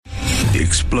The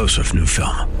explosive new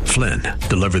film, Flynn,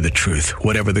 deliver the truth,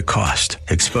 whatever the cost.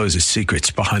 Exposes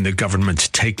secrets behind the government's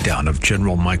takedown of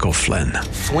General Michael Flynn.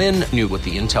 Flynn knew what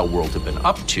the intel world had been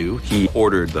up to. He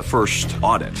ordered the first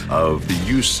audit of the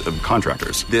use of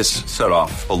contractors. This set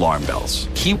off alarm bells.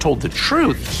 He told the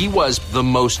truth. He was the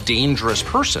most dangerous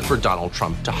person for Donald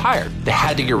Trump to hire. They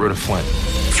had to get rid of Flynn.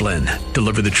 Flynn,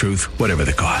 deliver the truth, whatever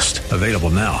the cost. Available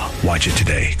now. Watch it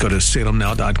today. Go to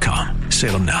salemnow.com.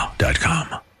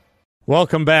 salemnow.com.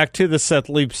 Welcome back to the Seth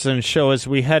Leibson Show. As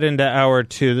we head into hour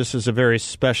two, this is a very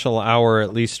special hour,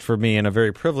 at least for me, and a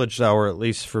very privileged hour, at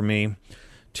least for me.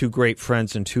 Two great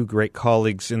friends and two great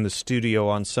colleagues in the studio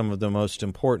on some of the most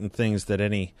important things that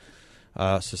any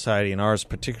society, and ours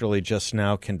particularly just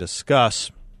now, can discuss.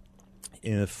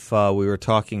 If we were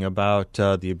talking about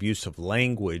the abuse of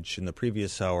language in the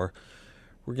previous hour,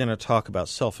 we're going to talk about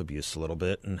self-abuse a little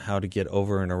bit and how to get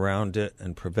over and around it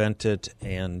and prevent it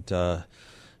and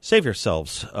save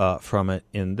yourselves from it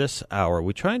in this hour.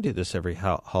 We try and do this every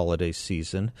holiday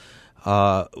season,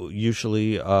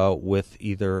 usually with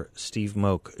either Steve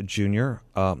Moak Jr.,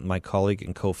 my colleague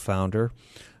and co-founder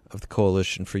of the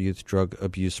Coalition for Youth Drug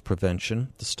Abuse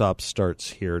Prevention, the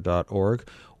StopStartsHere.org,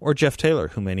 or Jeff Taylor,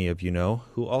 who many of you know,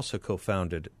 who also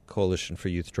co-founded Coalition for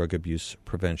Youth Drug Abuse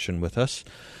Prevention with us.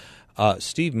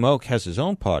 Steve Moak has his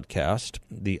own podcast,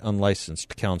 The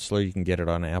Unlicensed Counselor. You can get it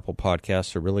on Apple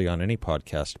Podcasts or really on any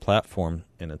podcast platform,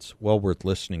 and it's well worth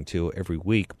listening to every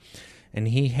week. And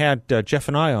he had Jeff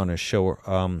and I on his show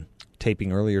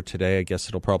taping earlier today. I guess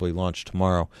it'll probably launch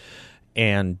tomorrow.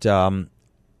 And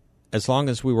as long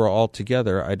as we were all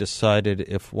together, I decided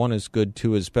if one is good,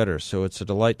 two is better. So it's a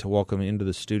delight to welcome into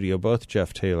the studio both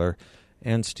Jeff Taylor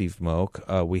and Steve Moak.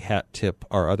 We hat tip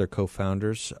our other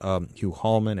co-founders, Hugh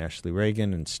Hallman, Ashley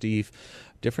Reagan, and Steve,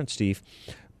 different Steve.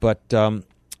 But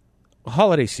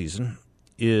holiday season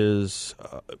is,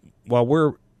 while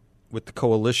we're with the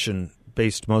coalition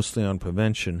based mostly on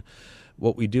prevention,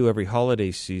 what we do every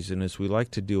holiday season is we like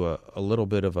to do a little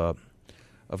bit of a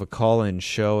call-in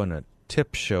show and a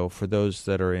tip show for those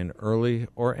that are in early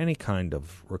or any kind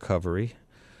of recovery,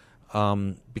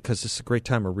 because it's a great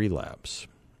time of relapse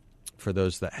for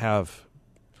those that have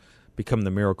become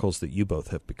the miracles that you both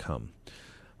have become.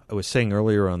 I was saying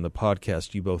earlier on the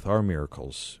podcast, you both are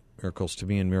miracles, miracles to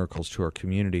me and miracles to our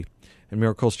community, and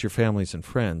miracles to your families and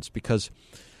friends, because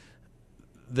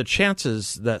the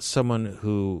chances that someone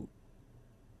who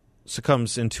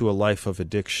succumbs into a life of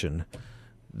addiction,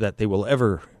 that they will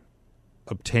ever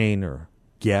obtain or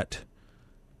get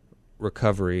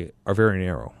recovery are very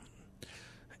narrow.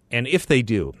 And if they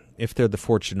do, if they're the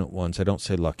fortunate ones, I don't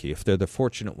say lucky, if they're the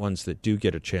fortunate ones that do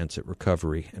get a chance at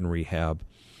recovery and rehab,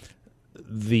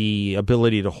 the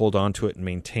ability to hold on to it and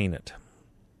maintain it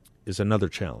is another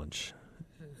challenge.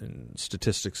 And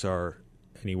statistics are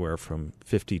anywhere from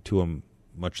 50 to a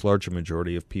much larger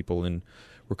majority of people in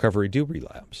recovery do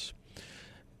relapse.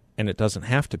 And it doesn't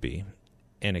have to be.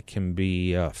 And it can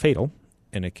be fatal,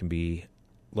 and it can be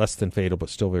less than fatal but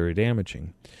still very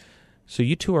damaging. So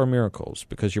you two are miracles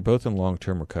because you're both in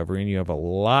long-term recovery, and you have a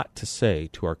lot to say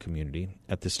to our community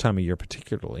at this time of year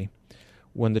particularly,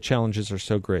 when the challenges are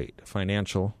so great: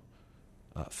 financial,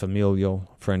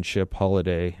 familial, friendship,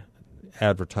 holiday,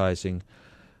 advertising.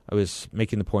 I was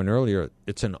making the point earlier,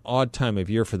 it's an odd time of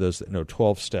year for those that know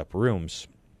 12-step rooms.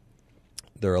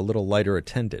 They're a little lighter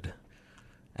attended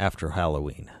after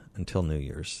Halloween until New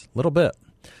Year's. A little bit.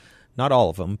 Not all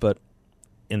of them, but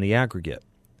in the aggregate.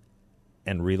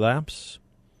 And relapse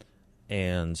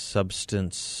and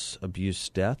substance abuse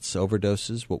deaths,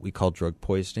 overdoses, what we call drug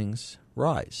poisonings,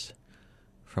 rise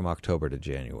from October to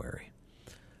January.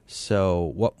 So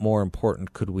what more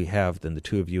important could we have than the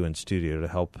two of you in studio to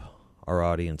help our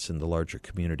audience and the larger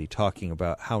community talking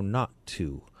about how not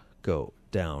to go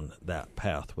down that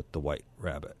path with the white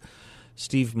rabbit?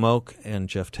 Steve Moak and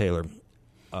Jeff Taylor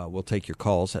will take your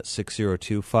calls at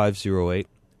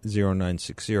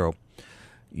 602-508-0960.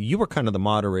 You were kind of the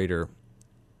moderator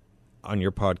on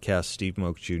your podcast, Steve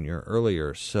Moak Jr.,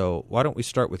 earlier, so why don't we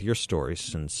start with your story,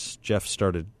 since Jeff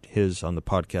started his on the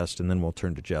podcast, and then we'll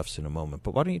turn to Jeff's in a moment.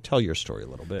 But why don't you tell your story a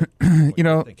little bit? What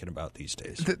you're thinking about these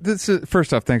days. This is,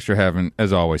 first off, thanks for having,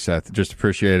 as always, Seth. Just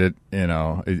appreciate it.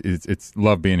 It's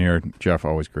love being here. Jeff,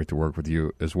 always great to work with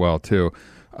you as well, too.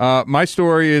 My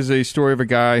story is a story of a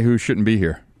guy who shouldn't be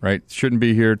here. Right? Shouldn't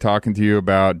be here talking to you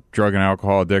about drug and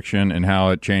alcohol addiction and how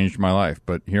it changed my life.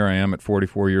 But here I am at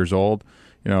 44 years old.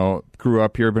 Grew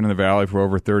up here, been in the Valley for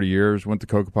over 30 years, went to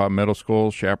Cocopah Middle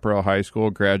School, Chaparral High School,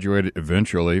 graduated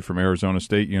eventually from Arizona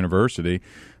State University.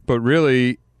 But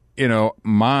really,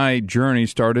 my journey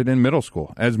started in middle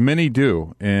school, as many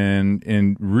do.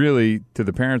 And really, to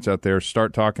the parents out there,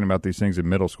 start talking about these things in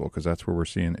middle school, because that's where we're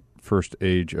seeing first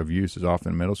age of use is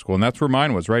often in middle school. And that's where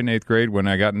mine was, right in 8th grade when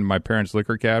I got in my parents'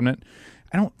 liquor cabinet.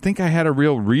 I don't think I had a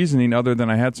real reasoning other than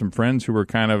I had some friends who were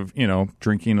kind of,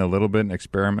 drinking a little bit and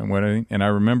experimenting with it. And I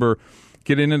remember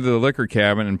getting into the liquor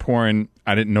cabinet and pouring,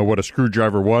 I didn't know what a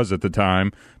screwdriver was at the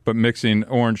time, but mixing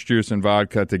orange juice and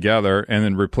vodka together and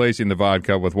then replacing the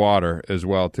vodka with water as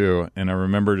well, too. And I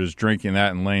remember just drinking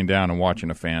that and laying down and watching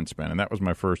a fan spin. And that was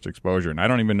my first exposure. And I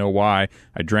don't even know why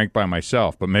I drank by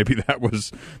myself, but maybe that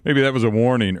was a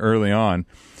warning early on.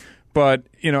 But,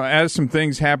 as some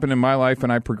things happened in my life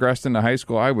and I progressed into high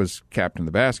school, I was captain of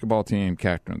the basketball team,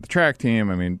 captain of the track team.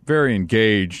 I mean, very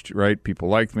engaged, right? People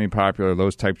liked me, popular,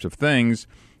 those types of things.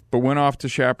 But went off to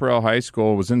Chaparral High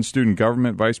School, was in student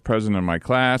government, vice president of my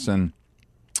class, and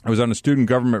I was on a student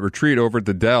government retreat over at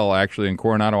the Dell, actually, in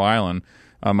Coronado Island,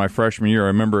 my freshman year. I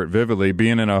remember it vividly,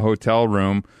 being in a hotel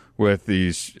room with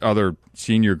these other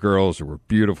senior girls who were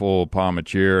beautiful, Paul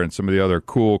Machier, and some of the other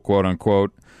cool,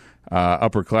 quote-unquote,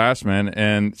 upperclassmen,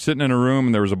 and sitting in a room,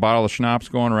 and there was a bottle of schnapps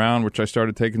going around, which I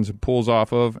started taking some pulls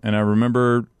off of. And I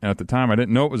remember at the time, I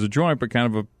didn't know it was a joint, but kind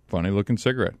of a funny-looking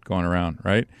cigarette going around,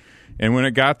 right? And when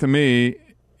it got to me,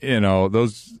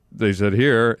 they said,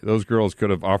 here, those girls could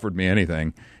have offered me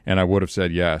anything, and I would have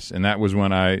said yes. And that was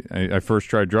when I first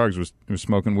tried drugs, was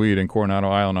smoking weed in Coronado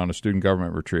Island on a student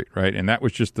government retreat, right? And that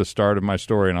was just the start of my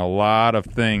story, and a lot of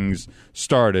things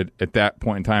started at that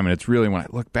point in time. And it's really, when I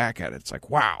look back at it, it's like,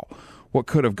 wow, what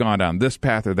could have gone down this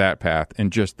path or that path,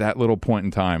 and just that little point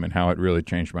in time and how it really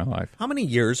changed my life. How many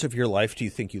years of your life do you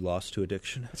think you lost to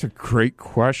addiction? That's a great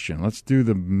question. Let's do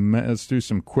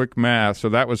some quick math. So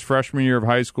that was freshman year of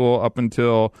high school up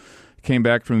until came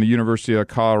back from the University of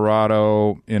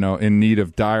Colorado, in need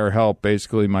of dire help,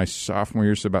 basically my sophomore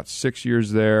year, so about 6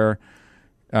 years there.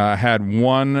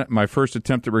 My first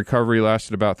attempt at recovery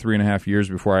lasted about 3.5 years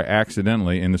before I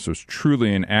accidentally, and this was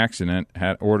truly an accident,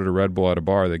 had ordered a Red Bull at a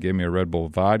bar. They gave me a Red Bull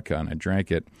vodka, and I drank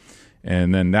it.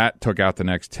 And then that took out the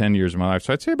next 10 years of my life.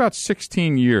 So I'd say about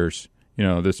 16 years.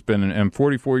 I'm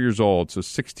 44 years old, so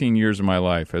 16 years of my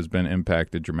life has been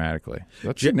impacted dramatically. So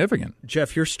that's significant.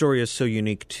 Jeff, your story is so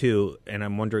unique, too, and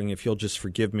I'm wondering if you'll just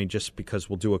forgive me just because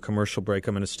we'll do a commercial break.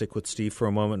 I'm going to stick with Steve for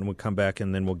a moment, and we'll come back,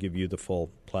 and then we'll give you the full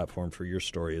platform for your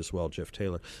story as well, Jeff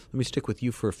Taylor. Let me stick with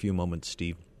you for a few moments,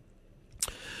 Steve.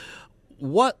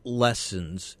 What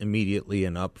lessons immediately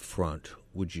and up front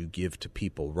would you give to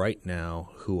people right now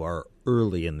who are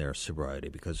early in their sobriety?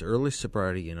 Because early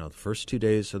sobriety, the first 2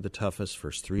 days are the toughest.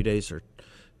 First 3 days are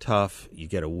tough. You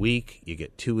get a week, you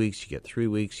get 2 weeks, you get 3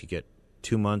 weeks, you get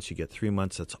 2 months, you get 3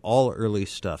 months. That's all early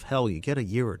stuff. Hell, you get a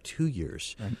year or 2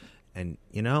 years. Right. And,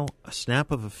 a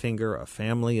snap of a finger, a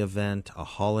family event, a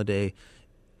holiday,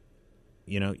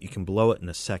 you can blow it in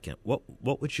a second. What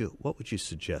would you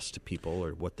suggest to people,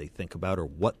 or what they think about, or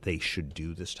what they should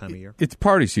do this time of year? It's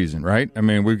party season, right? I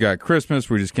mean, we've got Christmas.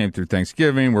 We just came through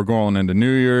Thanksgiving. We're going into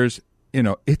New Year's.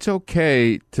 It's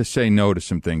okay to say no to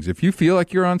some things. If you feel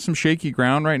like you're on some shaky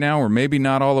ground right now, or maybe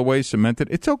not all the way cemented,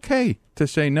 it's okay to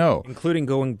say no. Including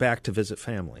going back to visit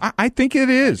family. I think it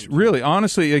is, really.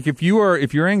 Honestly, like if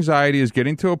your anxiety is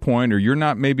getting to a point, or you're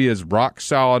not maybe as rock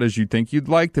solid as you think you'd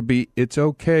like to be, it's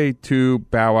okay to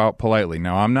bow out politely.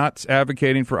 Now, I'm not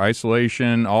advocating for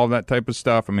isolation, all that type of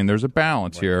stuff. I mean, there's a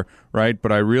balance here, right?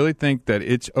 But I really think that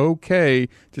it's okay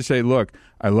to say, look,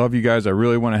 I love you guys. I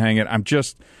really want to hang it. I'm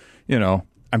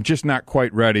just not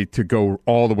quite ready to go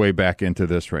all the way back into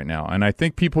this right now. And I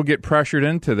think people get pressured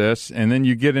into this, and then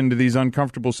you get into these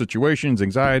uncomfortable situations,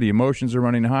 anxiety, emotions are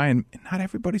running high, and not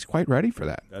everybody's quite ready for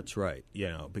that. That's right.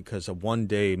 Because a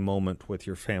one-day moment with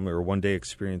your family, or one-day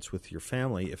experience with your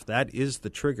family, if that is the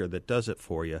trigger that does it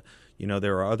for you,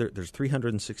 there's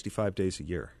 365 days a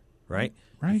year. Right?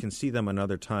 You can see them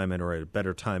another time or at a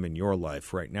better time in your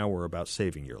life. Right now, we're about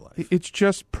saving your life. It's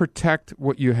just protect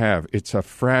what you have. It's a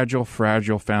fragile,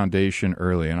 fragile foundation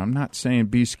early. And I'm not saying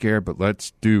be scared, but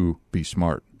let's be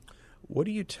smart. What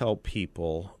do you tell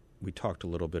people? We talked a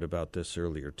little bit about this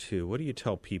earlier, too. What do you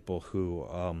tell people who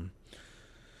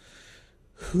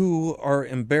are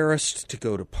embarrassed to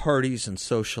go to parties and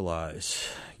socialize,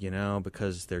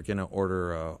 because they're going to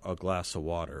order a glass of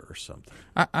water or something?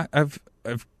 I've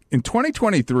in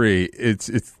 2023, it's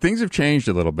things have changed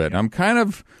a little bit. I'm kind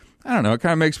of, it kind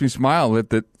of makes me smile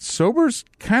that sober's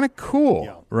kind of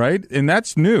cool, right? And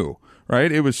that's new,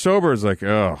 right? It was sober. It's like,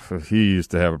 oh, he used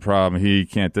to have a problem. He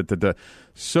can't.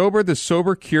 Sober, the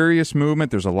sober curious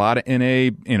movement. There's a lot of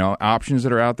NA, options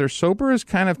that are out there. Sober is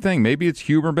kind of thing. Maybe it's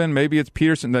Huberman, maybe it's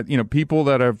Peterson. That people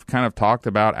that have kind of talked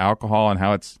about alcohol and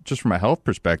how it's just from a health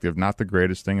perspective not the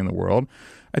greatest thing in the world.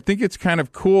 I think it's kind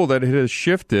of cool that it has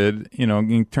shifted,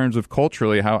 in terms of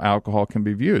culturally how alcohol can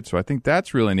be viewed. So I think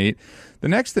that's really neat. The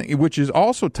next thing, which is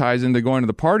also ties into going to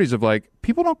the parties of like,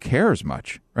 people don't care as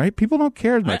much, right? People don't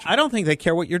care as much. I don't think they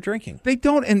care what you're drinking. They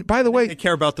don't. And by the way, they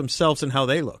care about themselves and how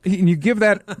they look. And you give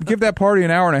that party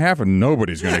an hour and a half and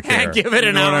nobody's going to care. Give it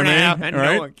an hour and a half and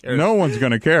right? no one cares. No one's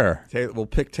going to care. We'll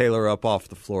pick Taylor up off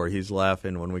the floor. He's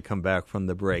laughing when we come back from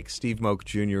the break. Steve Moak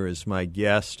Jr. is my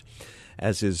guest,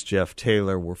 as is Jeff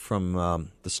Taylor. We're from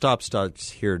the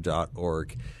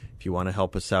StopStartsHere.org. If you want to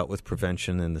help us out with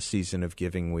prevention in the season of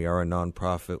giving, we are a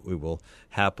nonprofit. We will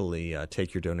happily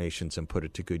take your donations and put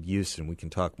it to good use, and we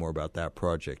can talk more about that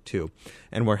project too.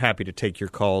 And we're happy to take your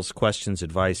calls, questions,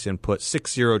 advice, input,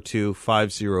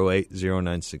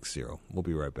 602-508-0960. We'll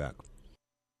be right back.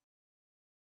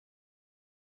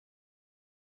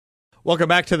 Welcome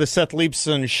back to the Seth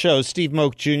Leibsohn Show. Steve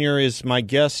Moak Jr. is my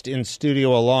guest in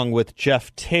studio along with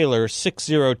Jeff Taylor.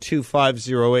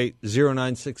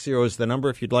 602-508-0960 is the number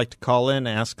if you'd like to call in,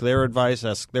 ask their advice,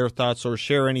 ask their thoughts, or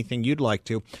share anything you'd like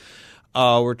to.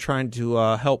 We're trying to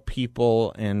help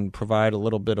people and provide a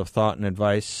little bit of thought and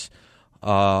advice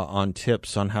on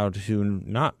tips on how to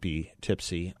not be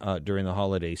tipsy during the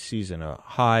holiday season, a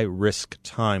high-risk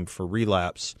time for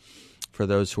relapse for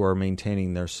those who are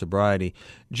maintaining their sobriety.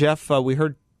 Jeff, we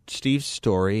heard Steve's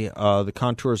story. The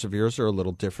contours of yours are a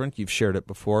little different. You've shared it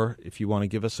before. If you want to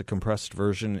give us a compressed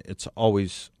version, it's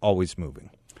always moving.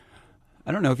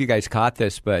 I don't know if you guys caught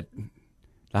this, but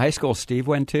the high school Steve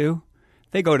went to,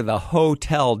 they go to the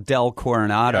Hotel Del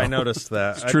Coronado. Yeah, I noticed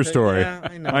that. It's a true story. Yeah,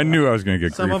 I know. I knew I was going to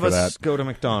get grief for that. Some of us go to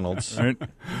McDonald's. Right?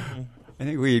 I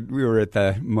think we were at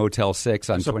the Motel 6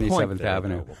 on 27th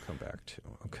Avenue. We'll come back to.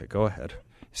 Okay, go ahead.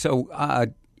 So, I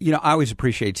always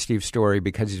appreciate Steve's story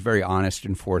because he's very honest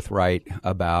and forthright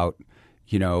about,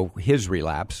 his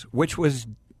relapse, which was,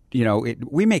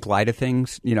 we make light of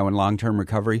things, in long-term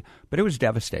recovery, but it was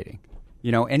devastating.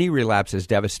 Any relapse is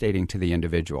devastating to the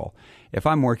individual. If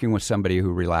I'm working with somebody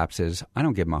who relapses, I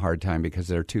don't give them a hard time because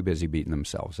they're too busy beating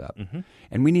themselves up. Mm-hmm.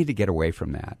 And we need to get away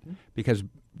from that because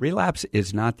relapse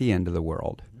is not the end of the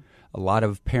world. A lot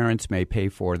of parents may pay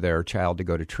for their child to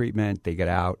go to treatment, they get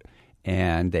out,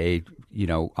 and they,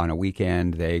 on a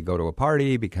weekend, they go to a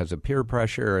party because of peer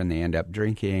pressure and they end up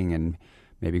drinking and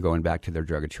maybe going back to their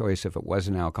drug of choice if it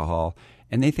wasn't alcohol,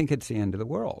 and they think it's the end of the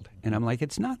world. And I'm like,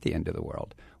 it's not the end of the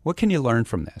world. What can you learn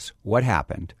from this? What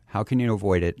happened? How can you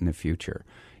avoid it in the future?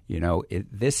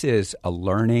 This is a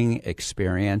learning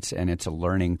experience and it's a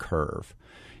learning curve.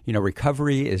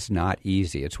 Recovery is not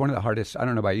easy. It's one of the hardest, I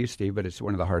don't know about you, Steve, but it's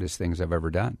one of the hardest things I've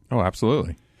ever done. Oh,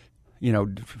 absolutely.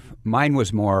 Mine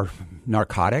was more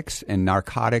narcotics, and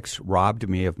narcotics robbed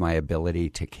me of my ability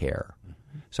to care.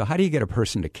 So how do you get a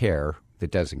person to care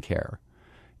that doesn't care?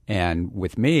 And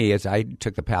with me, as I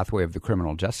took the pathway of the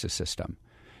criminal justice system,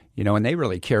 and they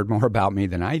really cared more about me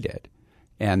than I did.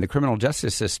 And the criminal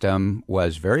justice system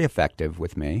was very effective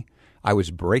with me. I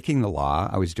was breaking the law.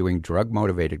 I was doing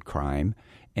drug-motivated crime,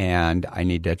 and I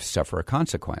needed to suffer a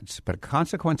consequence. But a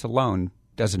consequence alone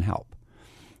doesn't help.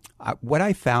 What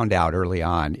I found out early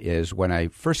on is when I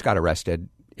first got arrested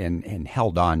and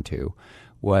held on to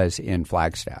was in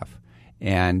Flagstaff.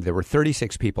 And there were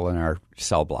 36 people in our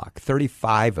cell block.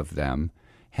 35 of them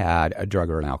had a drug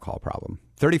or an alcohol problem.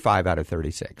 35 out of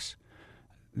 36.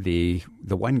 The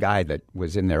one guy that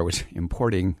was in there was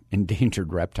importing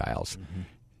endangered reptiles. Mm-hmm.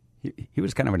 He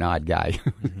was kind of an odd guy.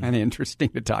 Mm-hmm. Kind of interesting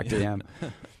to talk to him.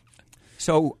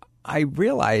 So I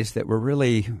realized that we're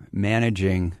really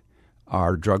managing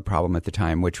our drug problem at the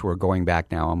time, which we're going back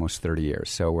now almost 30 years.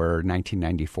 So we're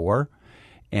 1994,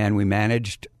 and we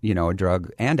managed, a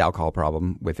drug and alcohol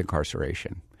problem with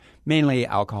incarceration, mainly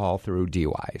alcohol through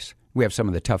DUIs. We have some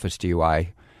of the toughest DUI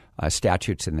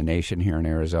statutes in the nation here in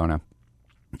Arizona,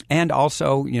 and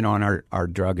also, on our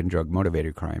drug and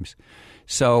drug-motivated crimes.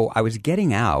 So I was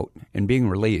getting out and being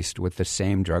released with the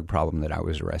same drug problem that I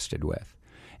was arrested with.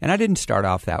 And I didn't start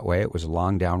off that way. It was a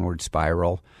long downward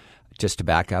spiral. Just to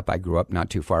back up, I grew up not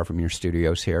too far from your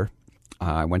studios here.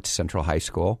 I went to Central High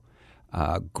School.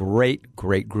 Great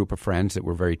group of friends that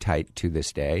were very tight to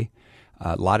this day.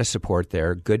 A lot of support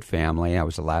there. Good family. I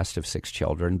was the last of 6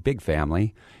 children. Big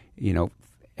family.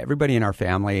 Everybody in our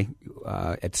family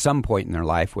at some point in their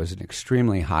life was an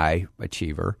extremely high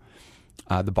achiever.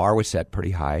 The bar was set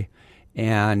pretty high.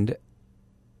 And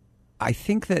I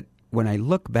think that when I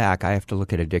look back, I have to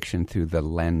look at addiction through the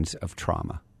lens of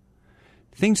trauma.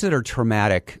 Things that are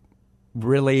traumatic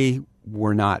really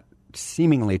were not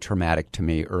seemingly traumatic to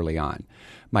me early on.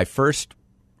 My first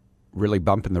really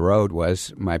bump in the road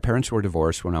was my parents were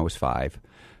divorced when I was 5.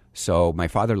 So my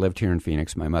father lived here in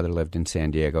Phoenix. My mother lived in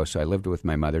San Diego. So I lived with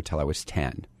my mother till I was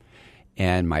 10.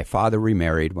 And my father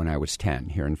remarried when I was 10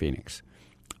 here in Phoenix.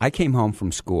 I came home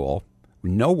from school,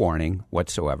 no warning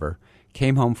whatsoever,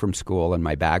 came home from school and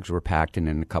my bags were packed, and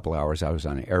in a couple hours I was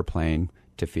on an airplane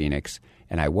to Phoenix.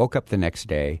 And I woke up the next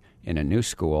day in a new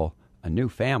school, a new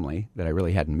family that I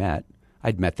really hadn't met.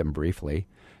 I'd met them briefly.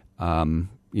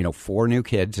 4 new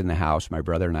kids in the house. My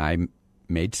brother and I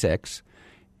made 6.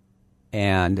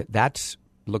 And that's,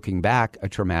 looking back, a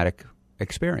traumatic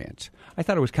experience. I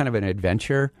thought it was kind of an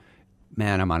adventure.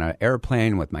 Man, I'm on an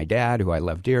airplane with my dad, who I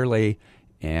love dearly.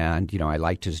 And, I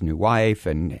liked his new wife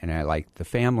and I liked the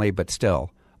family, but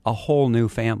still, a whole new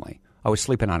family. I was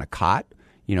sleeping on a cot.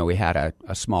 We had a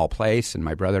small place, and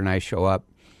my brother and I show up.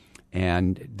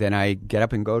 And then I get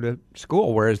up and go to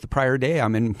school, whereas the prior day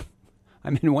I'm in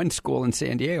one school in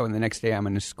San Diego, and the next day I'm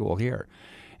in a school here.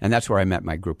 And that's where I met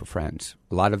my group of friends.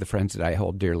 A lot of the friends that I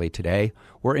hold dearly today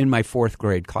were in my 4th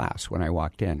grade class when I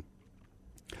walked in.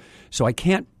 So I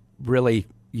can't really,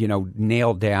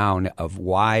 nail down of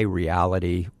why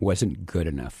reality wasn't good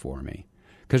enough for me,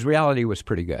 because reality was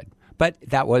pretty good. But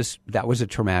that was a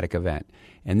traumatic event.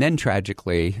 And then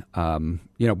tragically,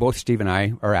 both Steve and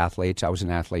I are athletes. I was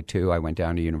an athlete too. I went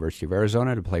down to University of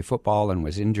Arizona to play football and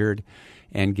was injured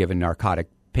and given narcotic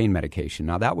pain medication.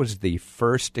 Now, that was the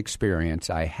first experience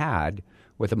I had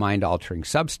with a mind-altering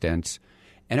substance,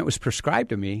 and it was prescribed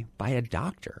to me by a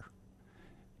doctor.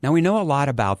 Now, we know a lot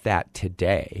about that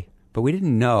today, but we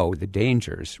didn't know the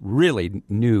dangers, really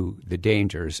knew the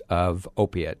dangers of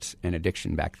opiates and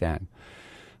addiction back then.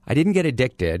 I didn't get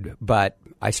addicted, but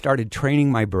I started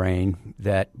training my brain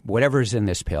that whatever's in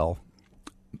this pill,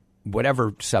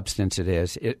 whatever substance it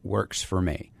is, it works for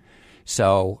me.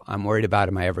 So I'm worried about,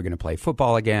 am I ever going to play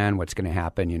football again? What's going to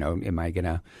happen?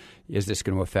 Is this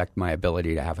going to affect my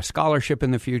ability to have a scholarship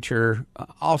in the future?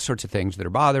 All sorts of things that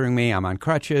are bothering me. I'm on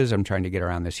crutches. I'm trying to get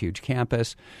around this huge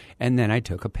campus. And then I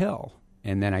took a pill.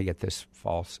 And then I get this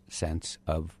false sense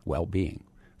of well-being.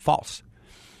 False.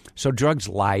 So drugs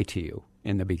lie to you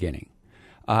in the beginning.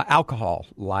 Alcohol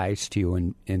lies to you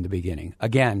in the beginning.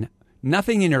 Again,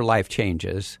 nothing in your life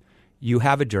changes. You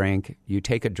have a drink, you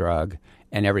take a drug,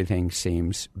 and everything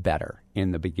seems better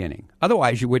in the beginning.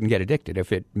 Otherwise, you wouldn't get addicted.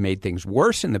 If it made things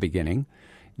worse in the beginning,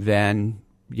 then,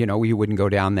 you wouldn't go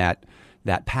down that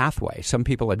pathway. Some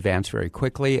people advance very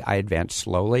quickly. I advanced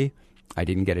slowly. I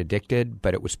didn't get addicted,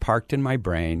 but it was parked in my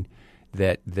brain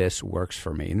that this works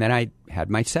for me. And then I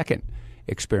had my second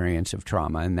experience of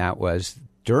trauma, and that was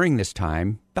during this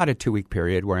time, about a 2-week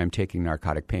period where I'm taking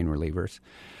narcotic pain relievers.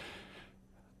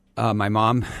 My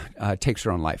mom takes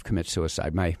her own life, commits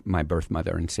suicide, my birth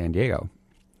mother in San Diego.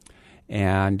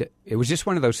 And it was just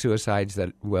one of those suicides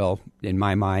that will, in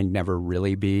my mind, never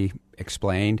really be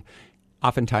explained.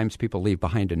 Oftentimes people leave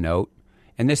behind a note.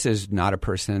 And this is not a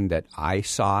person that I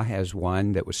saw as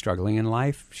one that was struggling in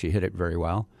life. She hid it very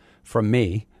well from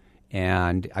me.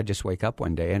 And I just wake up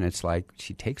one day and it's like,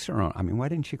 she takes her own. I mean, why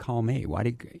didn't she call me? Why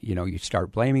did, you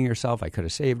start blaming yourself. I could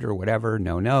have saved her, whatever,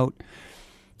 no note.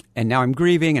 And now I'm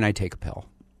grieving and I take a pill.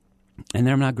 And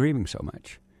then I'm not grieving so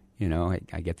much.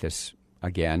 I get this,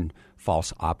 again,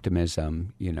 false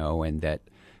optimism, and that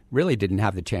really didn't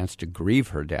have the chance to grieve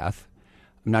her death.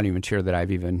 I'm not even sure that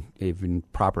I've even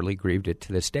properly grieved it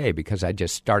to this day, because I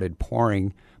just started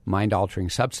pouring mind-altering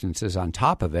substances on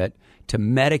top of it to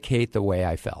medicate the way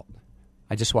I felt.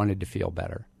 I just wanted to feel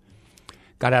better.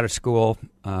 Got out of school,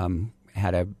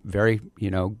 had a very,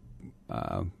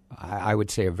 I would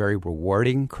say a very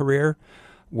rewarding career,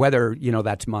 whether,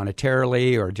 that's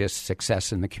monetarily or just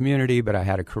success in the community. But I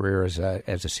had a career as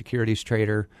a securities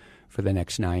trader for the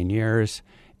next 9 years,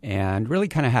 and really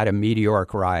kind of had a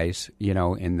meteoric rise,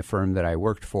 in the firm that I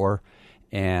worked for.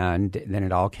 And then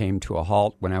it all came to a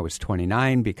halt when I was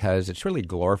 29, because it's really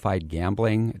glorified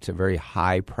gambling. It's a very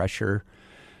high pressure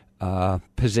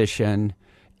position,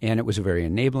 and it was a very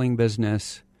enabling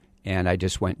business. And I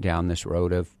just went down this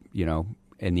road of,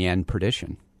 in the end,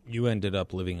 perdition. You ended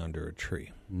up living under a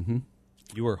tree. Mm-hmm.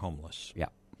 You were homeless. Yeah.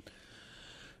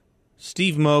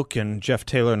 Steve Moak and Jeff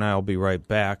Taylor and I will be right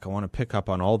back. I want to pick up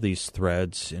on all these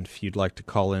threads, and if you'd like to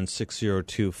call in,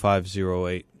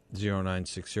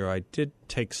 602-508-0960. I did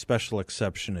take special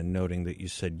exception in noting that you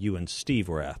said you and Steve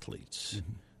were athletes.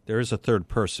 Mm-hmm. There is a third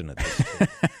person at this game.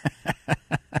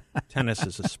 Tennis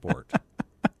is a sport.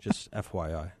 Just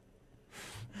FYI.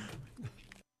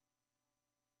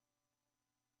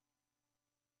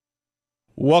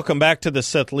 Welcome back to the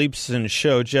Seth Leibson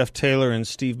Show. Jeff Taylor and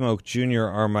Steve Moak Jr.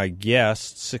 are my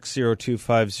guests.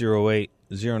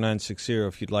 602-508-0960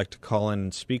 if you'd like to call in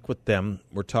and speak with them.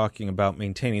 We're talking about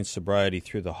maintaining sobriety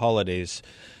through the holidays,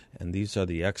 and these are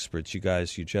the experts. You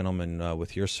guys, you gentlemen,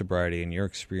 with your sobriety and your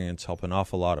experience help an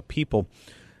awful lot of people.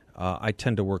 I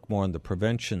tend to work more on the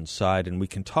prevention side, and we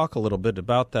can talk a little bit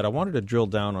about that. I wanted to drill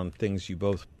down on things you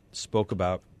both spoke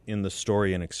about in the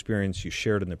story and experience you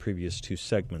shared in the previous two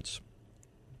segments.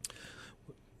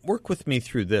 Work with me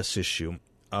through this issue.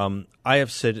 I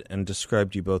have said and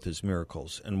described you both as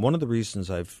miracles, and one of the reasons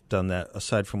I've done that,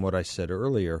 aside from what I said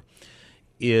earlier,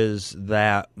 is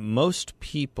that most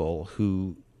people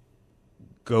who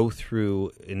go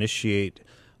through, initiate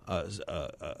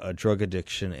a drug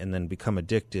addiction and then become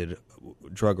addicted,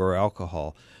 drug or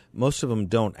alcohol, most of them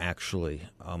don't actually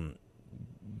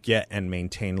get and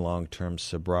maintain long-term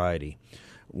sobriety.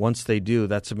 Once they do,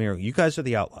 that's a miracle. You guys are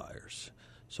the outliers.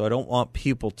 So I don't want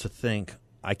people to think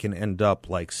I can end up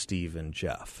like Steve and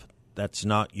Jeff. That's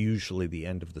not usually the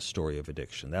end of the story of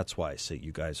addiction. That's why I say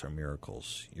you guys are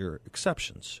miracles. You're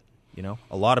exceptions. You know,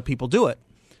 a lot of people do it,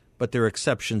 but they're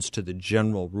exceptions to the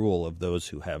general rule of those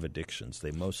who have addictions.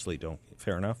 They mostly don't.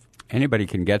 Fair enough? Anybody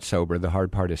can get sober. The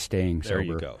hard part is staying sober. There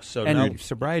you go. So and now,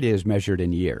 sobriety is measured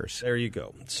in years. There you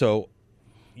go. So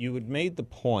you had made the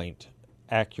point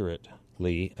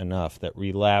accurately enough that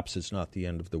relapse is not the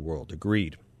end of the world.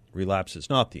 Agreed. Relapse is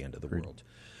not the end of the world.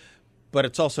 But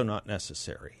it's also not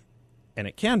necessary. And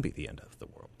it can be the end of the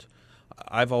world.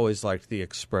 I've always liked the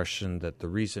expression that the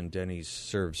reason Denny's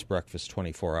serves breakfast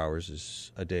 24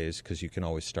 hours a day is because you can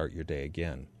always start your day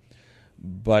again.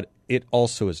 But it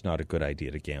also is not a good idea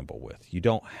to gamble with. You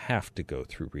don't have to go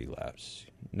through relapse.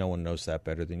 No one knows that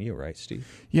better than you, right, Steve?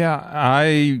 Yeah,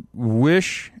 I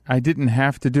wish I didn't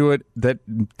have to do it.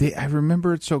 I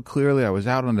remember it so clearly. I was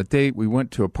out on a date. We went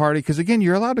to a party. Because, again,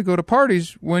 you're allowed to go to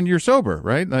parties when you're sober,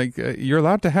 right? Like, you're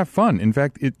allowed to have fun. In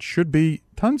fact, it should be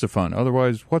tons of fun.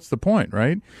 Otherwise, what's the point,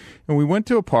 right? And we went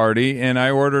to a party, and I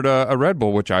ordered a Red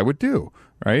Bull, which I would do,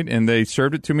 right? And they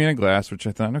served it to me in a glass, which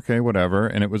I thought, okay, whatever.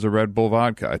 And it was a Red Bull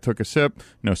vodka. I took a sip.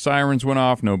 No sirens went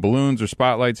off. No balloons or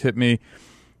spotlights hit me.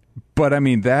 But, I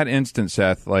mean, that instant,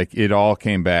 Seth, like, it all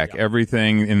came back. Yeah.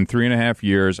 Everything in 3.5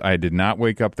 years, I did not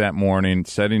wake up that morning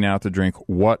setting out to drink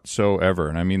whatsoever.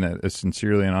 And I mean that as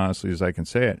sincerely and honestly as I can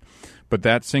say it. But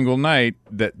that single night,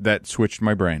 that switched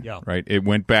my brain, right? It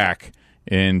went back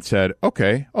and said,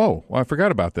 okay, well, I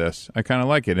forgot about this. I kind of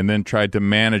like it. And then tried to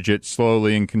manage it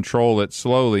slowly and control it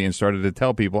slowly and started to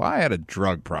tell people I had a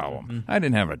drug problem. Mm-hmm. I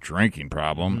didn't have a drinking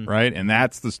problem, right? And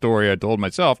that's the story I told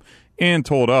myself and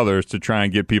told others to try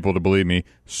and get people to believe me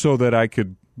so that I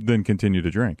could then continue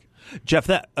to drink. Jeff,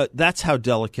 that's how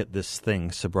delicate this thing,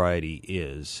 sobriety,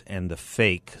 is, and the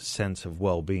fake sense of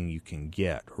well-being you can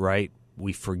get, right?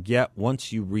 We forget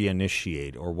once you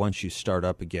reinitiate or once you start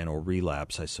up again or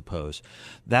relapse, I suppose,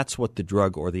 that's what the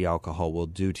drug or the alcohol will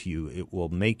do to you. It will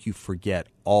make you forget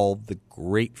all the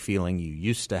great feeling you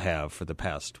used to have for the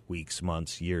past weeks,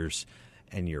 months, years,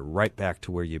 and you're right back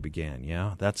to where you began.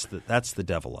 Yeah, that's the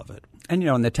devil of it. And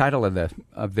and the title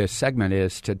of this segment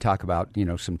is to talk about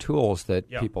some tools that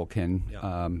people can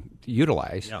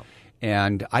utilize. Yeah.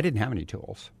 And I didn't have any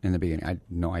tools in the beginning. I had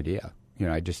no idea.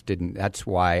 I just didn't. That's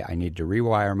why I need to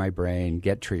rewire my brain,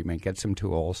 get treatment, get some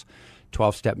tools,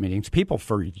 12-step meetings. People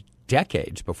for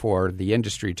decades before the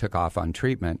industry took off on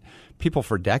treatment, people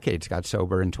for decades got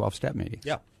sober in 12-step meetings.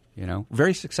 Yeah.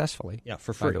 Very successfully. Yeah,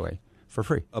 for free. By the way. For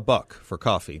free. $1 for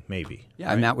coffee, maybe. Yeah,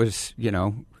 right? And that was,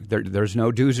 there's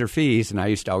no dues or fees. And I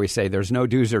used to always say there's no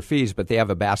dues or fees, but they have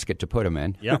a basket to put them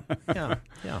in. Yeah.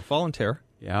 Volunteer.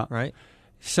 Yeah. Right.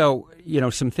 So,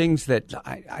 some things that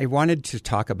I wanted to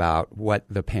talk about what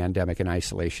the pandemic and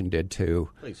isolation did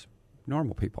to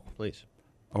normal people. Please.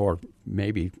 Or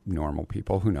maybe normal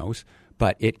people, who knows.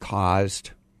 But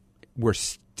we're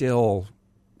still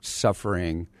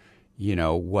suffering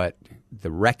what the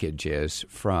wreckage is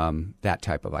from that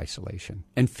type of isolation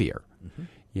and fear. Mm-hmm.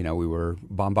 We were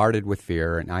bombarded with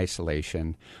fear and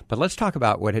isolation. But let's talk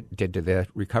about what it did to the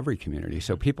recovery community.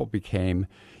 So people became,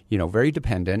 very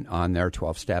dependent on their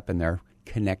 12-step and their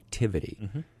connectivity.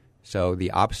 Mm-hmm. So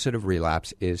the opposite of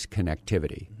relapse is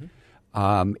connectivity.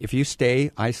 Mm-hmm. If you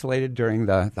stay isolated during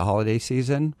the holiday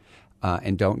season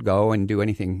and don't go and do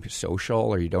anything social,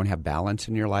 or you don't have balance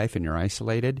in your life and you're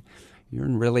isolated,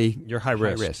 you're high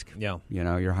risk. Yeah.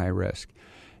 You're high risk.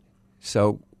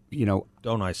 So,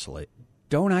 don't isolate.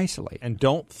 Don't isolate. And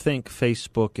don't think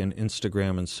Facebook and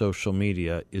Instagram and social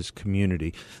media is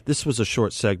community. This was a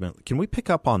short segment. Can we pick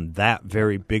up on that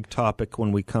very big topic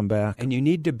when we come back? And you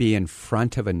need to be in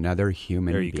front of another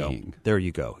human being. There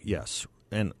you go. Yes.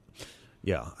 And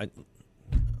Yeah,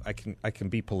 I can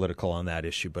be political on that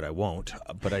issue, but I won't.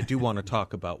 But I do want to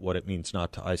talk about what it means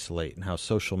not to isolate and how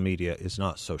social media is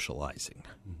not socializing.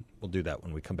 We'll do that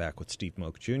when we come back with Steve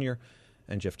Moak Jr.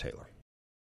 and Jeff Taylor.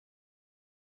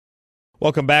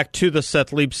 Welcome back to the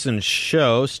Seth Leibson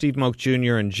Show. Steve Moak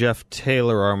Jr. and Jeff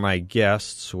Taylor are my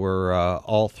guests. We're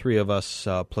all three of us,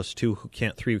 plus three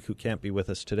who can't be with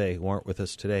us today, who aren't with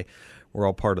us today. We're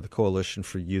all part of the Coalition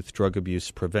for Youth Drug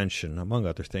Abuse Prevention, among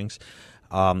other things.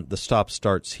 The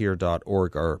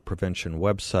StopStartsHere.org, our prevention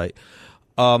website.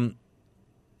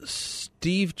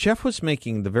 Steve, Jeff was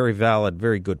making the very valid,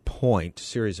 very good point,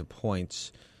 series of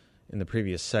points in the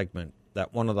previous segment,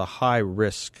 that one of the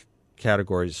high-risk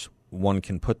categories one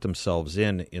can put themselves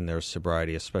in their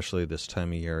sobriety, especially this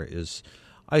time of year, is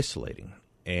isolating.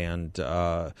 And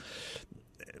kind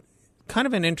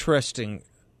of an interesting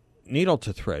needle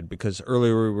to thread, because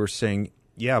earlier we were saying,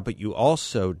 yeah, but you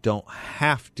also don't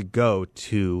have to go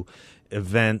to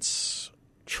events,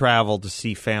 travel to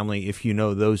see family if you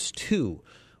know those two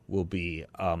will be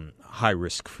high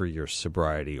risk for your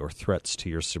sobriety or threats to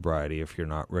your sobriety if you're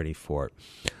not ready for it.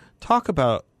 Talk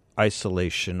about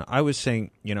isolation. I was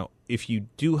saying, if you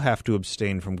do have to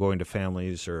abstain from going to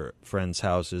families or friends'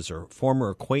 houses or former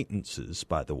acquaintances,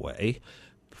 by the way,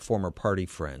 former party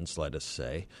friends, let us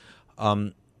say,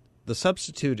 the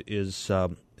substitute is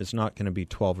not going to be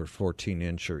 12 or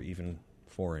 14-inch or even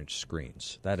 4-inch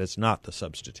screens. That is not the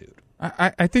substitute.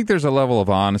 I think there's a level of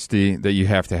honesty that you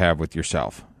have to have with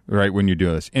yourself, right, when you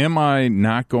do this. Am I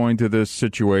not going to this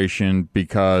situation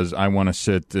because I want to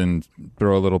sit and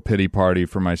throw a little pity party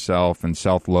for myself and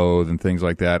self-loathe and things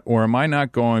like that? Or am I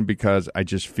not going because I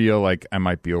just feel like I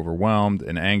might be overwhelmed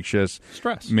and anxious?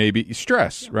 Maybe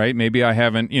stress, right? Maybe I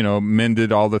haven't,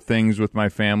 mended all the things with my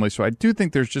family. So I do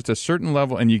think there's just a certain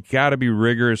level, and you got to be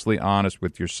rigorously honest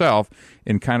with yourself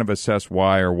and kind of assess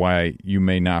why you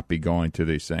may not be going to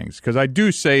these things. Because I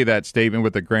do say that statement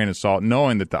with a grain of salt,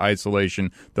 knowing that the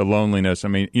isolation, the loneliness,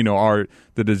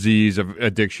 the disease of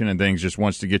addiction and things just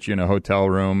wants to get you in a hotel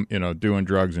room, doing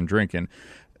drugs and drinking.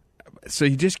 So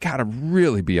you just got to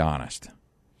really be honest.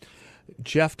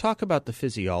 Jeff, talk about the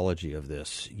physiology of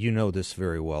this. You know this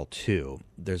very well, too.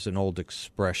 There's an old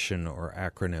expression or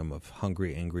acronym of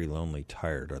hungry, angry, lonely,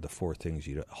 tired are the four things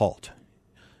you halt.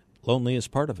 Lonely is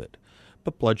part of it.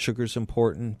 But blood sugar is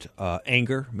important.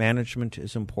 Anger management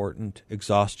is important.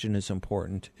 Exhaustion is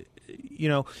important.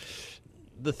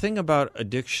 The thing about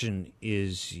addiction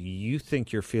is you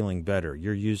think you're feeling better.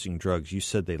 You're using drugs. You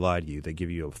said they lie to you. They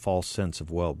give you a false sense of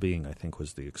well-being, I think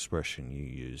was the expression you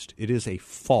used. It is a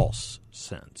false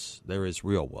sense. There is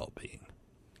real well-being.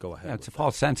 Go ahead. Yeah, it's a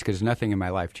false sense because nothing in my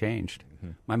life changed.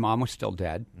 Mm-hmm. My mom was still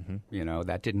dead. Mm-hmm.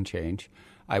 That didn't change.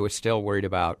 I was still worried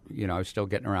about, I was still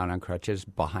getting around on crutches,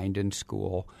 behind in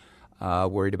school,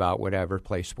 worried about whatever,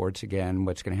 play sports again,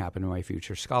 what's going to happen to my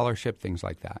future scholarship, things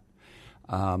like that.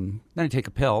 Then I take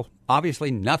a pill.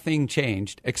 Obviously, nothing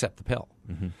changed except the pill.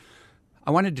 Mm-hmm.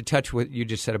 I wanted to touch what you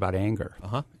just said about anger.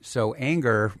 Uh-huh. So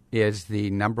anger is the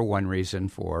number one reason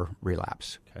for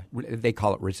relapse. Okay. They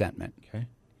call it resentment. Okay.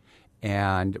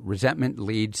 And resentment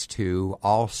leads to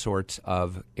all sorts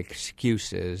of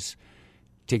excuses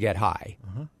to get high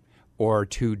or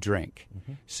to drink.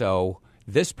 Mm-hmm. So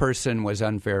this person was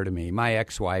unfair to me. My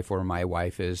ex-wife or my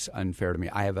wife is unfair to me.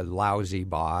 I have a lousy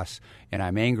boss, and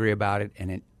I'm angry about it,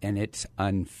 and it's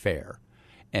unfair.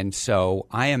 And so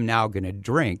I am now going to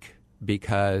drink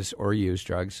or use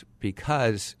drugs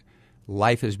because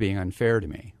life is being unfair to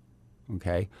me.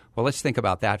 Okay? Well, let's think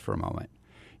about that for a moment.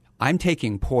 I'm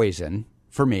taking poison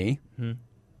for me,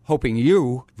 hoping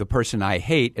you, the person I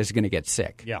hate, is going to get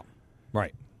sick. Yeah,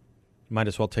 right. Might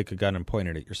as well take a gun and point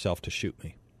it at yourself to shoot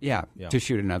me. Yeah, to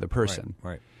shoot another person.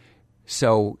 Right.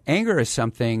 So anger is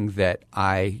something that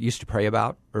I used to pray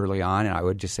about early on, and I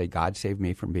would just say, God, save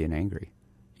me from being angry.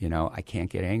 I can't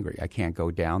get angry. I can't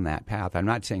go down that path. I'm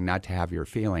not saying not to have your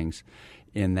feelings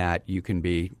in that you can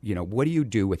be, what do you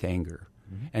do with anger?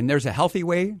 Mm-hmm. And there's a healthy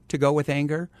way to go with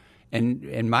anger,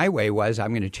 and my way was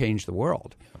I'm going to change the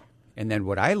world. And then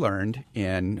what I learned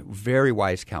in very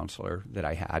wise counselor that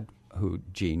I had, who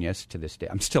genius to this day,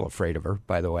 I'm still afraid of her,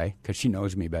 by the way, because she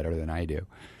knows me better than I do,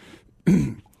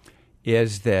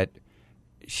 is that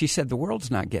she said the world's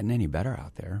not getting any better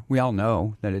out there. We all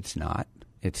know that it's not.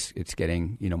 It's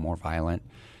getting more violent.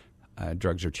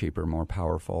 Drugs are cheaper, more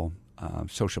powerful.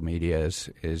 Social media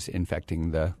is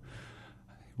infecting the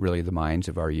minds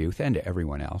of our youth and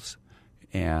everyone else.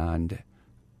 And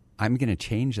I'm going to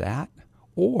change that,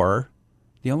 or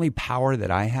the only power that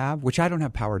I have, which I don't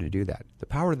have power to do that. The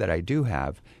power that I do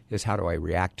have is how do I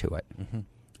react to it? Mm-hmm.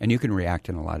 And you can react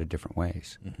in a lot of different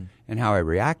ways. And how I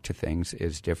react to things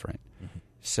is different.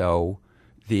 So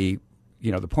the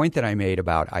point that I made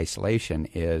about isolation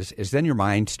is then your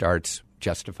mind starts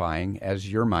justifying,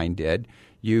 as your mind did.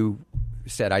 You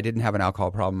said, I didn't have an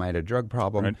alcohol problem, I had a drug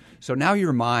problem. Right. So now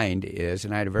your mind is,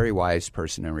 and I had a very wise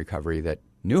person in recovery that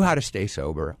knew how to stay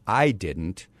sober. I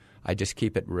didn't. I just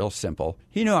keep it real simple.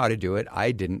 He knew how to do it.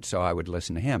 I didn't, so I would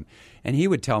listen to him. And he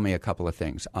would tell me a couple of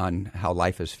things on how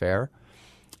life is fair.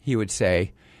 He would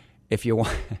say, if you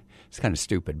want, it's kind of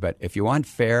stupid, but if you want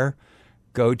fair,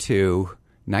 go to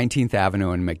 19th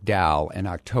Avenue in McDowell in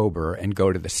October and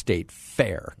go to the state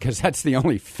fair, because that's the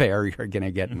only fair you're going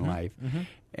to get in life.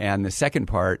 And the second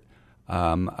part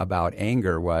about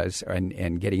anger was,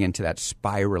 and getting into that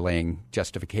spiraling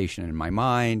justification in my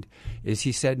mind, is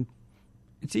he said,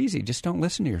 it's easy. Just don't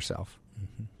listen to yourself.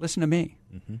 Listen to me.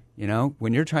 You know,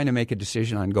 when you're trying to make a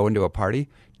decision on going to a party,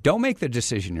 don't make the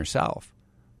decision yourself.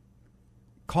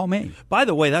 Call me. By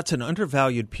the way, that's an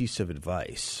undervalued piece of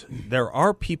advice. There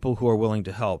are people who are willing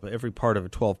to help. Every part of a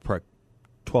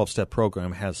 12-step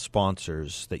program has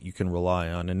sponsors that you can rely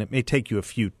on, and it may take you a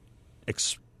few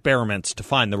experiments to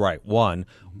find the right one,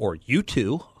 or you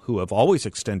two, who have always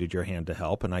extended your hand to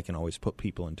help, and I can always put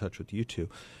people in touch with you two.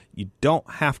 You don't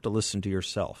have to listen to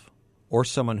yourself or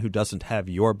someone who doesn't have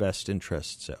your best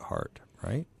interests at heart,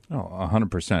 right? Oh,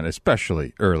 100%,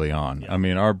 especially early on. Yeah. I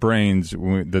mean, our brains,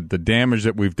 the damage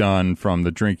that we've done from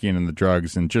the drinking and the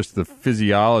drugs and just the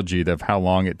physiology of how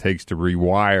long it takes to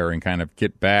rewire and kind of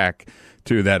get back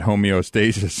to that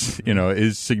homeostasis, you know,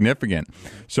 is significant.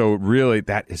 So really,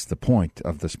 that is the point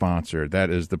of the sponsor. That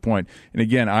is the point. And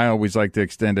again, I always like to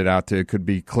extend it out to, it could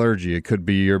be clergy, it could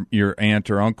be your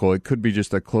aunt or uncle, it could be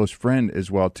just a close friend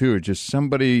as well, too. Just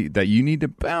somebody that you need to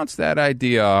bounce that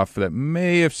idea off that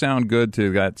may have sounded good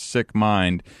to that sick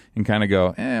mind and kind of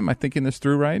go, am I thinking this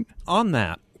through right? On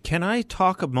that, can I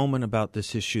talk a moment about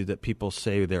this issue that people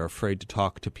say they're afraid to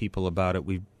talk to people about it?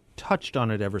 We've touched on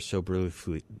it ever so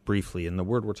briefly, and the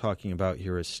word we're talking about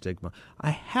here is stigma. I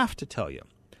have to tell you,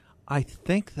 I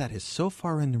think that is so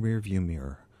far in the rearview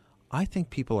mirror. I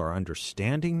think people are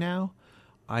understanding now.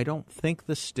 I don't think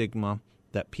the stigma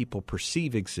that people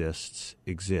perceive exists.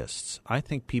 I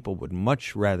think people would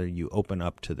much rather you open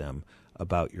up to them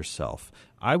about yourself.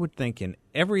 I would think in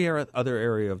every other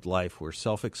area of life where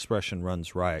self-expression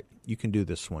runs riot, you can do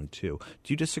this one too.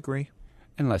 Do you disagree?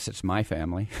 Unless it's my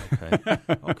family.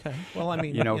 Okay. Well, I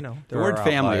mean, the word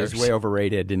family is way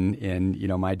overrated in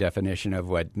my definition of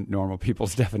what normal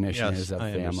people's definition is of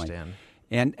family. Understand.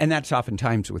 And that's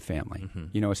oftentimes with family,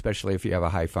 especially if you have a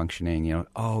high functioning,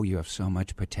 you have so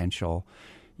much potential,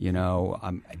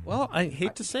 Well, I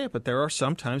hate to say it, but there are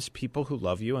sometimes people who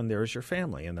love you, and there's your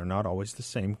family, and they're not always the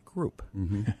same group.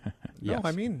 Yes. No,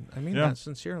 I mean that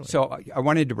sincerely. So I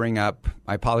wanted to bring up,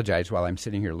 I apologize while I'm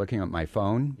sitting here looking at my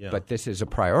phone, but this is a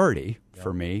priority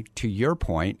for me. To your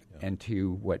point, and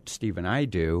to what Steve and I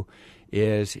do,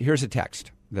 is here's a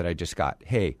text that I just got.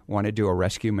 Hey, want to do a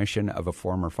rescue mission of a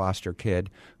former foster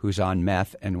kid who's on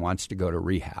meth and wants to go to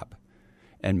rehab.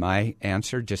 And my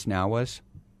answer just now was,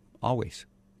 always.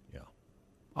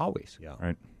 Always. Yeah.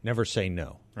 Right. Never say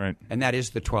no. Right. And that is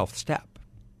the 12th step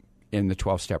in the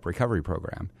 12-step recovery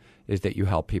program, is that you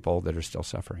help people that are still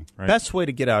suffering. Right. Best way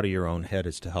to get out of your own head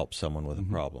is to help someone with a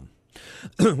problem.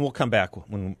 We'll come back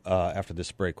after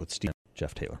this break with Steve and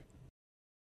Jeff Taylor.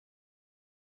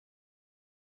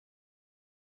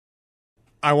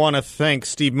 I want to thank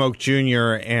Steve Moak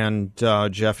Jr. and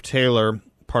Jeff Taylor,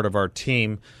 part of our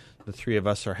team. The three of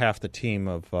us are half the team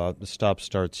of the Stop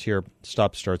Starts Here,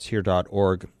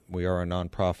 StopStartsHere.org. We are a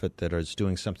nonprofit that is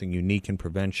doing something unique in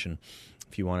prevention.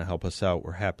 If you want to help us out,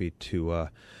 we're happy to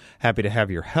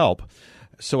have your help.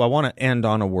 So I want to end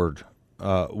on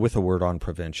with a word on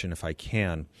prevention, if I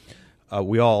can.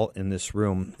 We all in this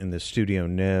room, in this studio,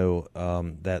 know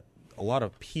that a lot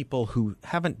of people who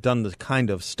haven't done the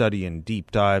kind of study and deep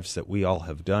dives that we all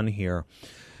have done here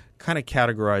kind of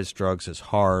categorize drugs as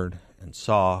hard and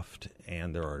soft,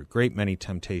 and there are a great many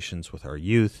temptations with our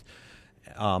youth.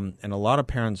 And a lot of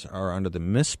parents are under the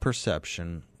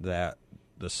misperception that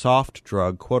the soft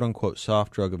drug, quote-unquote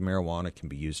soft drug of marijuana, can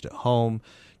be used at home,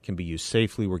 can be used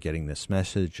safely. We're getting this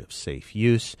message of safe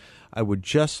use. I would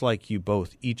just like you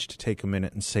both each to take a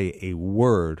minute and say a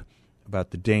word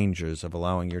about the dangers of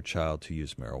allowing your child to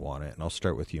use marijuana. And I'll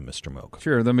start with you, Mr. Moak.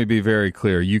 Sure. Let me be very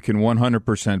clear. You can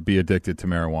 100% be addicted to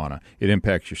marijuana. It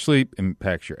impacts your sleep,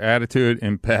 impacts your attitude,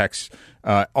 impacts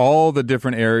all the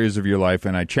different areas of your life.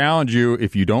 And I challenge you,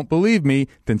 if you don't believe me,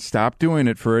 then stop doing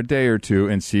it for a day or two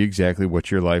and see exactly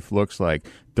what your life looks like.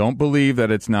 Don't believe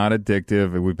that it's not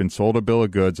addictive. We've been sold a bill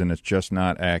of goods and it's just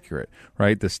not accurate,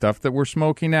 right? The stuff that we're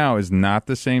smoking now is not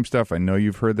the same stuff. I know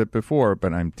you've heard that before,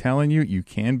 but I'm telling you, you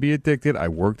can be addicted. I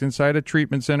worked inside a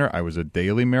treatment center. I was a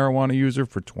daily marijuana user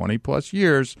for 20 plus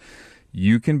years.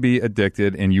 You can be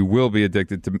addicted, and you will be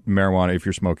addicted to marijuana if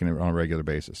you're smoking it on a regular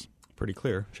basis. Pretty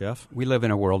clear, Jeff. We live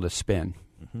in a world of spin.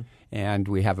 And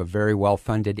we have a very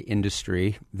well-funded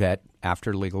industry that,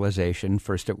 after legalization,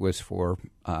 first it was for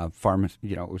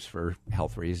it was for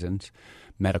health reasons,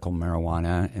 medical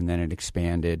marijuana, and then it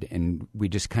expanded, and we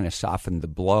just kind of softened the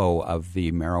blow of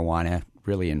the marijuana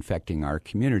really infecting our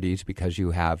communities because you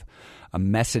have a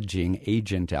messaging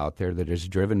agent out there that is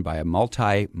driven by a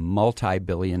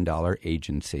multi-billion-dollar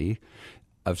agency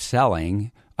of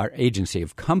selling, our agency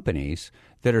of companies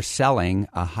that are selling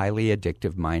a highly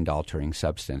addictive, mind-altering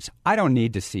substance. I don't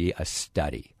need to see a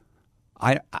study.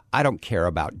 I don't care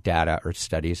about data or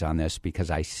studies on this because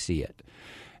I see it.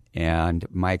 And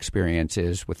my experience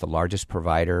is with the largest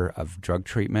provider of drug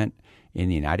treatment in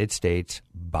the United States,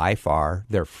 by far,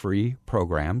 they're free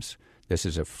programs. This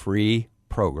is a free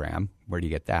program. Where do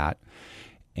you get that?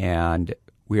 And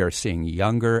we are seeing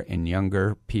younger and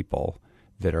younger people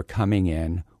that are coming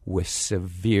in with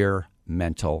severe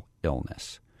mental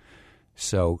illness.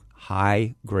 So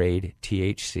high-grade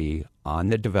THC on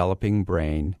the developing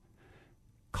brain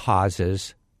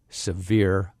causes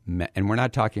severe, and we're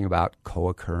not talking about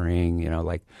co-occurring,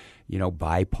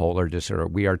 bipolar disorder.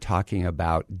 We are talking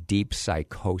about deep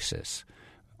psychosis.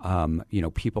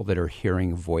 People that are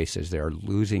hearing voices, they're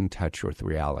losing touch with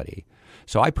reality.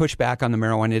 So I pushed back on the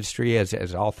marijuana industry,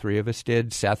 as all three of us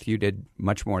did. Seth, you did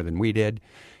much more than we did.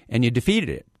 And you defeated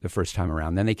it the first time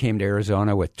around. Then they came to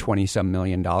Arizona with $20-some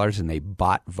million, and they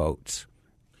bought votes.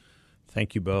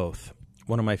 Thank you both.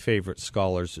 One of my favorite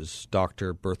scholars is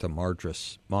Dr. Bertha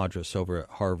Madras over at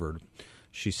Harvard.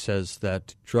 She says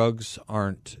that drugs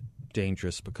aren't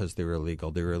dangerous because they're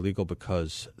illegal. They're illegal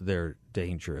because they're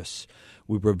dangerous.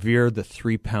 We revere the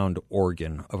 3-pound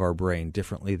organ of our brain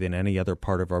differently than any other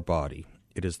part of our body.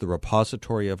 It is the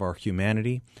repository of our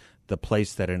humanity, the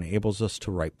place that enables us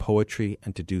to write poetry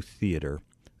and to do theater.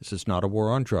 This is not a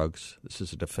war on drugs. This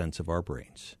is a defense of our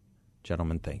brains.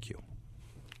 Gentlemen, thank you.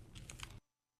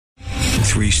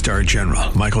 3-star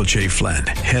General Michael J. Flynn,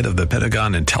 head of the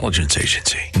Pentagon Intelligence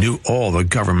Agency, knew all the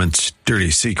government's dirty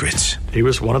secrets. He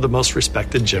was one of the most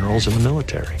respected generals in the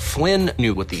military. Flynn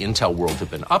knew what the intel world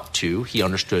had been up to. He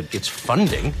understood its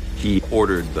funding. He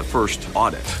ordered the first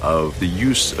audit of the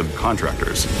use of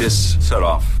contractors. This set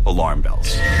off alarm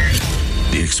bells.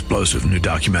 The explosive new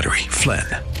documentary, Flynn,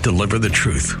 Deliver the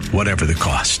Truth, Whatever the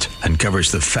Cost,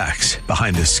 uncovers the facts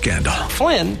behind this scandal.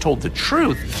 Flynn told the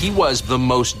truth. He was the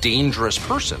most dangerous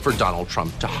person for Donald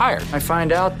Trump to hire. I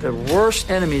find out the worst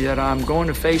enemy that I'm going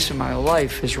to face in my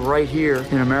life is right here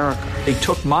in America. They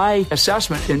took my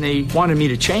assessment and they wanted me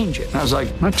to change it. And I was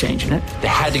like, I'm not changing it. They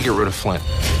had to get rid of Flynn.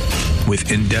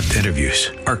 With in-depth interviews,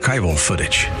 archival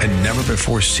footage, and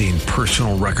never-before-seen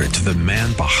personal records of the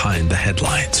man behind the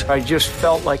headlines. I just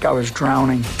felt like I was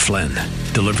drowning. Flynn,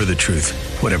 Deliver the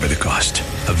Truth, Whatever the Cost.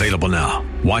 Available now.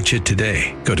 Watch it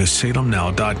today. Go to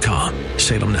salemnow.com.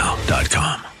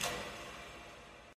 salemnow.com.